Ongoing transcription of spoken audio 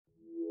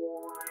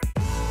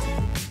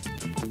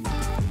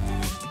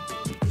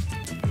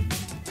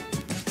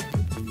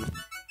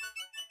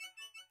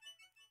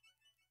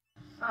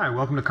Hi,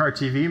 welcome to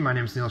KartTV. My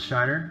name is Nils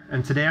Schneider,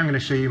 and today I'm going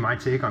to show you my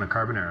take on a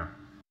carbonara.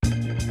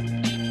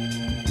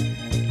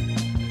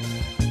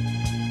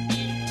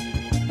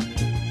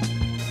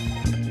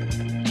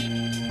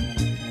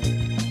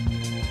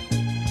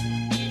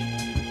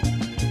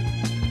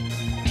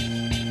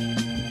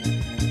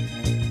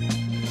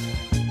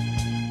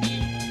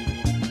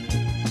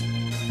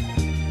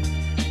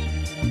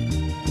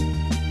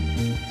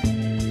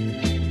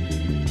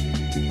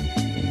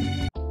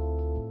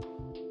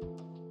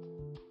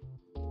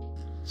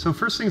 So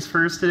first things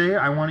first today,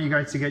 I want you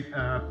guys to get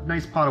a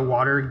nice pot of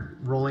water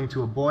rolling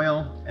to a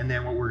boil, and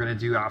then what we're going to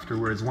do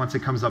afterwards, once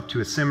it comes up to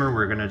a simmer,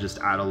 we're going to just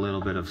add a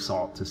little bit of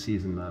salt to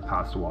season the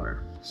pasta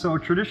water. So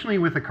traditionally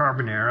with a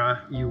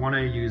carbonara, you want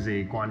to use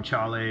a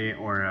guanciale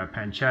or a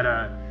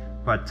pancetta,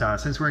 but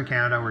since we're in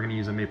Canada, we're going to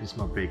use a maple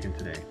smoked bacon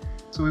today.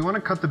 So we want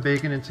to cut the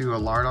bacon into a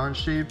lardon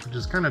shape, which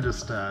is kind of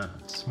just a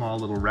small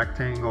little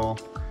rectangle.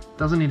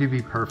 Doesn't need to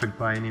be perfect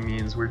by any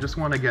means. We just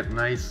want to get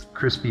nice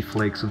crispy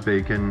flakes of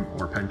bacon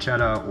or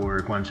pancetta or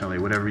guanciale,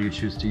 whatever you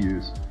choose to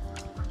use.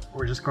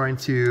 We're just going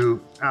to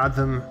add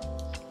them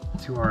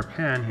to our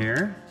pan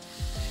here.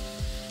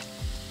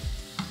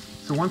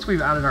 So once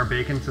we've added our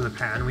bacon to the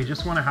pan, we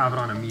just want to have it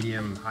on a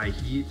medium-high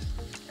heat,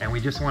 and we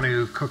just want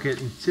to cook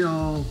it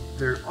until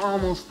they're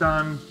almost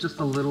done, just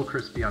a little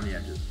crispy on the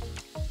edges.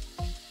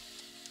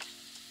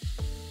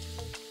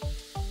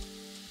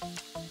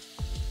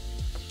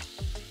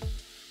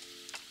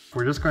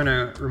 We're just going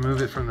to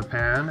remove it from the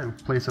pan and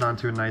place it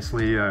onto a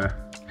nicely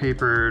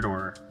papered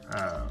or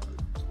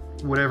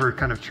whatever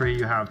kind of tray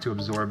you have to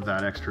absorb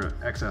that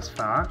excess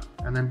fat.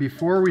 And then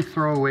before we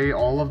throw away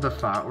all of the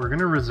fat, we're going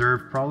to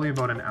reserve probably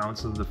about an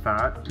ounce of the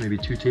fat, maybe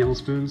 2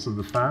 tablespoons of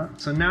the fat.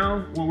 So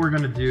now what we're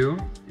going to do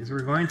is we're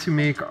going to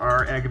make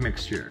our egg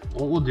mixture.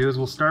 What we'll do is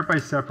we'll start by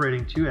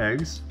separating 2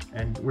 eggs,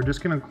 and we're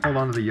just going to hold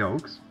on to the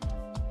yolks.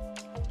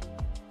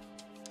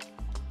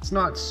 It's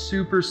not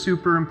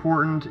super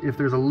important if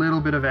there's a little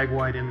bit of egg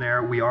white in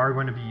there. We are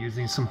going to be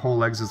using some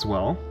whole eggs as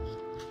well.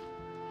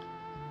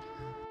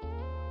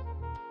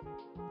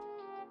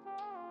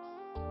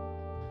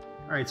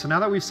 All right, so now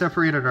that we've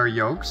separated our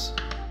yolks,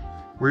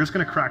 we're just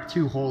going to crack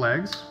 2 whole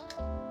eggs.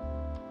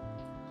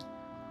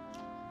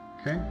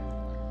 Okay.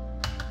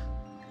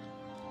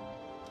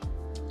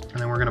 And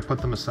then we're going to put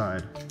them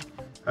aside.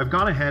 I've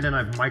gone ahead and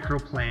I've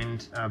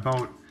microplaned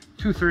about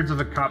 2/3 of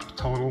a cup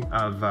total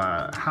of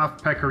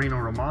half pecorino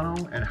romano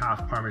and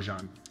half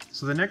parmesan.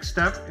 So the next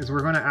step is we're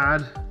going to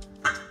add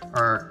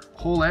our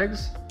whole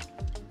eggs,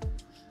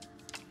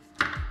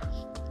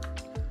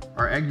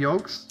 our egg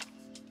yolks,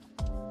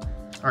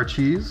 our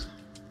cheese,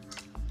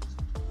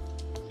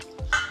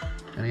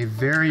 and a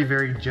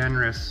very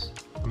generous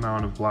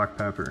amount of black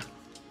pepper.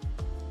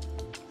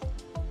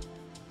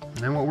 And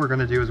then what we're going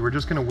to do is we're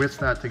just going to whisk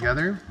that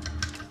together.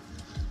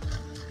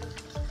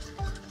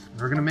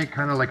 We're going to make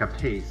kind of like a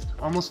paste,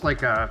 almost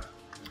like a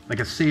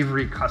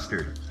savory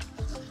custard.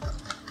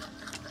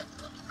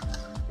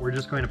 We're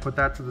just going to put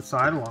that to the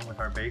side along with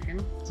our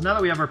bacon. So now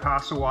that we have our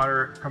pasta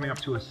water coming up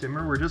to a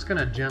simmer, we're just going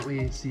to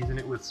gently season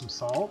it with some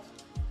salt.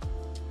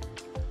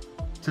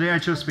 Today I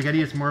chose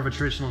spaghetti. It's more of a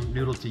traditional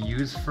noodle to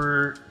use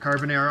for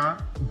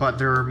carbonara, but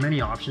there are many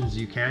options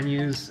you can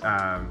use.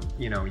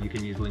 You know, you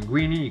can use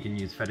linguine, you can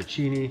use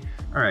fettuccine.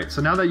 All right,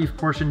 so now that you've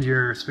portioned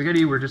your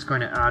spaghetti, we're just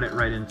going to add it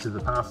right into the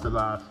pasta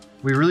bath.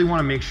 We really want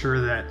to make sure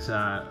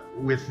that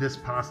with this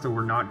pasta,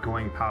 we're not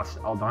going past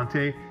al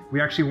dente. We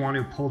actually want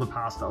to pull the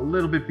pasta a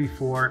little bit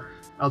before.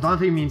 Al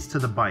dente means to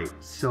the bite.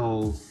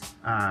 So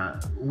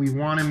we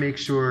want to make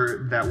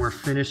sure that we're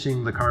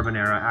finishing the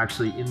carbonara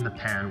actually in the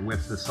pan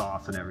with the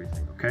sauce and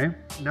everything, okay?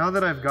 Now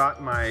that I've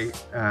got my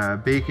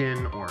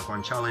bacon or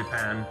guanciale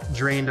pan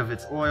drained of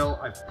its oil,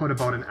 I've put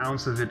about an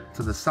ounce of it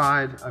to the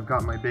side. I've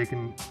got my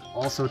bacon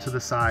also to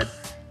the side.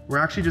 We're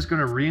actually just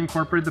going to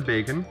reincorporate the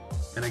bacon.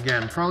 And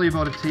again, probably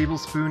about a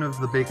tablespoon of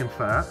the bacon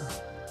fat.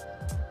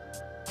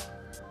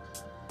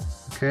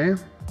 Okay.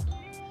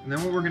 And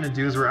then what we're going to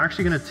do is we're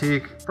actually going to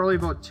take probably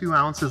about 2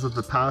 ounces of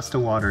the pasta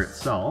water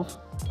itself.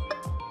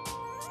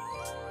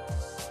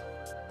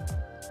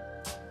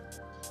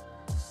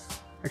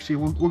 Actually,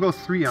 we'll go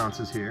 3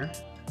 ounces here.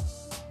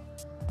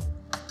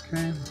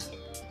 Okay.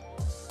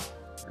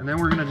 And then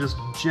we're going to just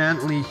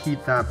gently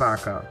heat that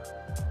back up.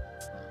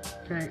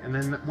 Okay, and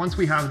then once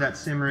we have that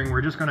simmering,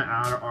 we're just going to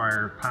add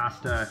our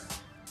pasta.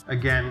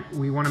 Again,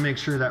 we want to make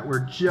sure that we're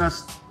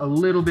just a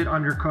little bit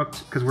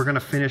undercooked because we're going to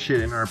finish it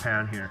in our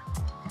pan here.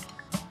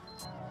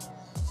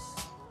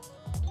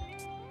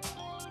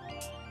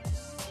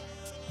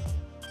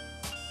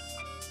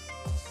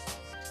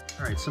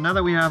 All right, so now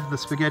that we have the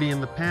spaghetti in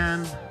the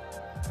pan,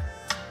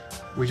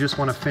 we just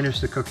want to finish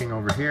the cooking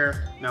over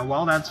here. Now,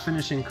 while that's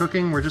finishing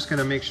cooking, we're just going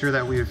to make sure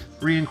that we've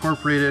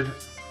reincorporated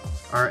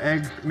our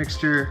egg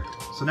mixture.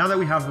 So now that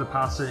we have the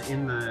pasta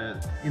in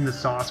the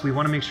sauce, we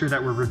want to make sure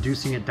that we're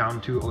reducing it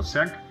down to au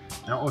sec.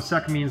 Now, au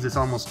sec means it's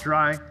almost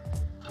dry.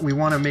 We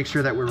want to make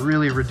sure that we're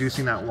really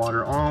reducing that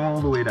water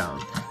all the way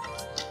down.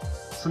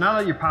 So now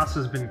that your pasta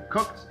has been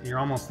cooked and you're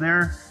almost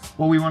there,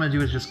 what we want to do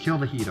is just kill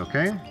the heat,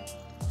 okay?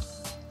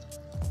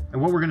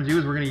 And what we're gonna do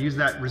is we're gonna use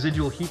that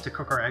residual heat to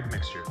cook our egg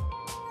mixture.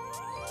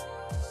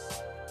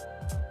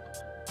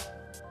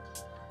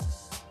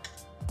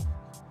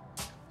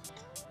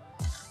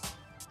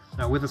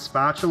 Now with a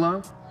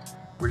spatula,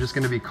 we're just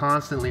gonna be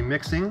constantly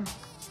mixing,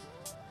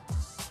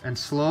 and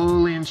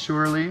slowly and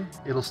surely,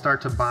 it'll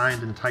start to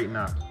bind and tighten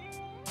up.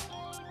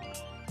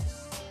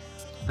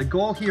 The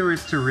goal here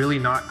is to really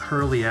not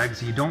curl the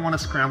eggs. You don't want a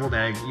scrambled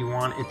egg, you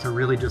want it to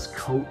really just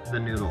coat the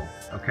noodle,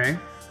 okay?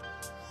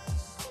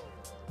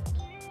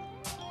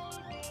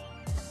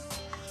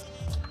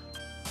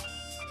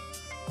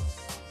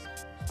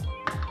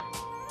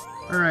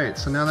 All right,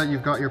 so now that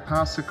you've got your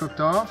pasta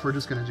cooked off, we're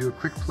just gonna do a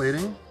quick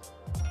plating.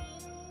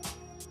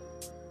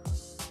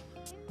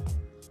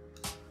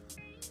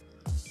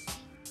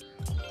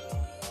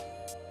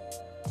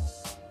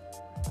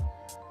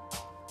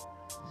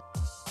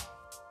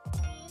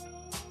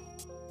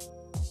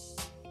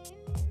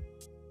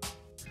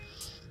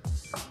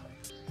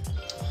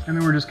 And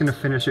then we're just gonna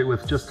finish it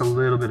with just a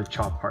little bit of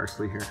chopped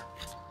parsley here.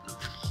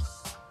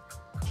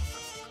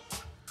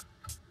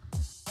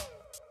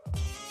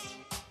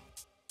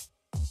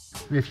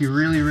 And if you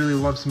really, really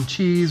love some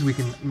cheese, we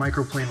can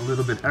microplane a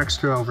little bit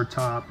extra over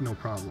top, no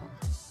problem.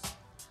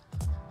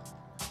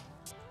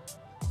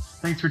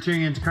 Thanks for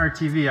tuning in to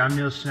KartTV. I'm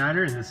Nils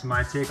Schneider, and this is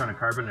my take on a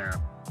carbonara.